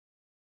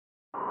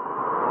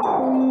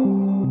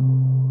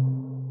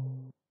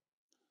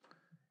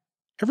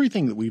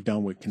Everything that we've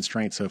done with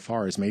constraints so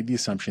far has made the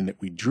assumption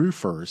that we drew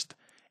first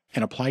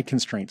and applied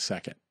constraints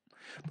second.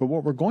 But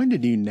what we're going to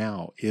do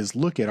now is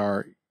look at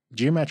our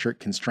geometric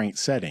constraint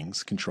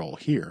settings control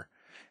here,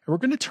 and we're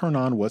going to turn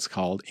on what's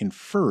called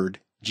inferred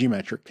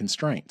geometric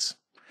constraints.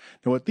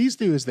 Now what these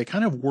do is they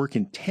kind of work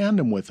in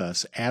tandem with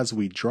us as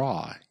we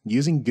draw,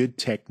 using good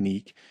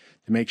technique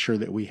to make sure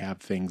that we have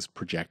things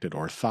projected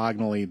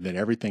orthogonally, that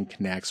everything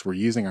connects, we're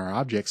using our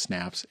object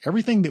snaps,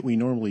 everything that we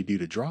normally do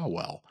to draw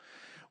well.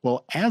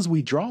 Well, as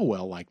we draw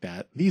well like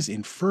that, these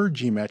inferred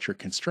geometric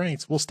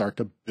constraints will start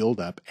to build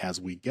up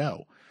as we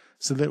go,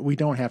 so that we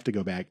don't have to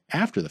go back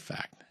after the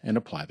fact and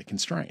apply the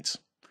constraints.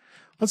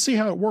 Let's see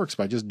how it works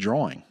by just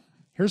drawing.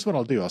 Here's what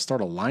I'll do. I'll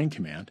start a line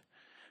command.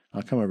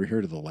 I'll come over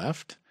here to the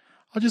left.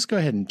 I'll just go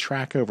ahead and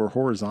track over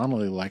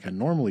horizontally like I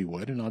normally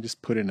would, and I'll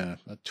just put in a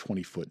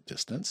 20-foot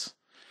distance.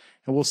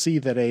 And we'll see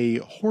that a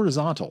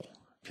horizontal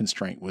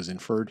constraint was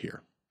inferred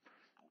here.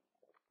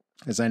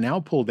 As I now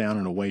pull down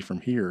and away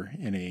from here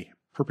in a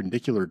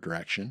perpendicular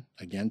direction,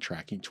 again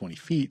tracking 20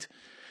 feet,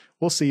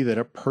 we'll see that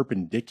a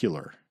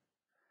perpendicular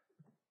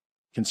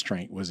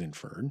constraint was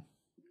inferred.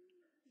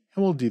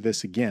 And we'll do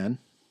this again,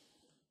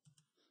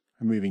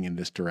 moving in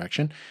this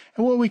direction.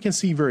 And what we can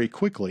see very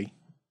quickly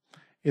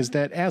is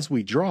that as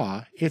we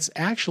draw, it's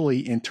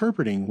actually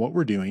interpreting what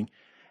we're doing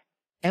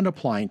and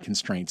applying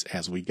constraints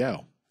as we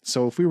go.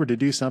 So if we were to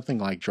do something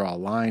like draw a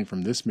line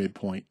from this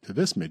midpoint to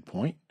this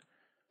midpoint,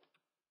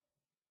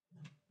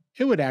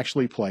 it would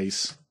actually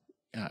place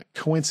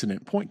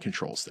coincident point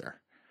controls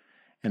there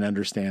and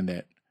understand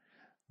that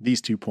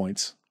these 2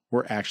 points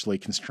were actually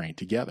constrained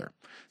together.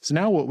 So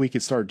now what we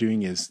could start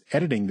doing is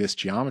editing this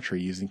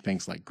geometry using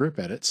things like grip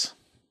edits,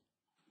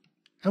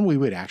 and we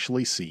would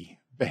actually see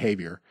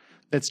behavior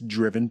that's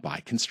driven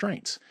by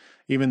constraints,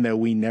 even though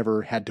we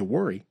never had to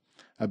worry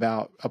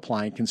about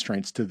applying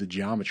constraints to the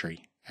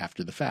geometry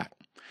after the fact.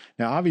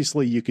 Now,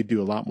 obviously, you could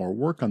do a lot more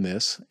work on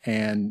this,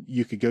 and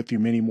you could go through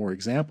many more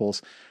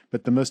examples,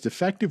 but the most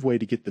effective way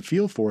to get the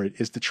feel for it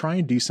is to try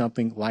and do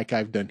something like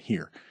I've done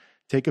here.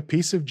 Take a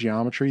piece of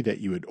geometry that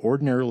you would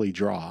ordinarily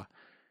draw,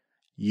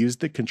 use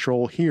the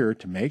control here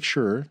to make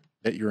sure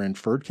that your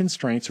inferred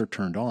constraints are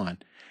turned on,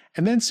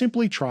 and then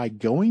simply try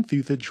going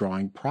through the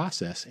drawing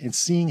process and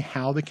seeing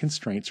how the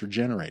constraints are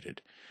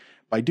generated.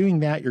 By doing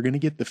that, you're going to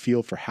get the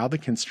feel for how the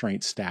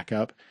constraints stack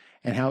up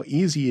and how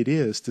easy it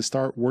is to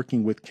start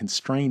working with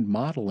constrained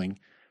modeling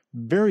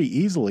very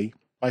easily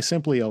by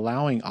simply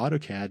allowing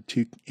AutoCAD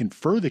to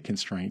infer the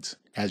constraints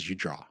as you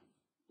draw.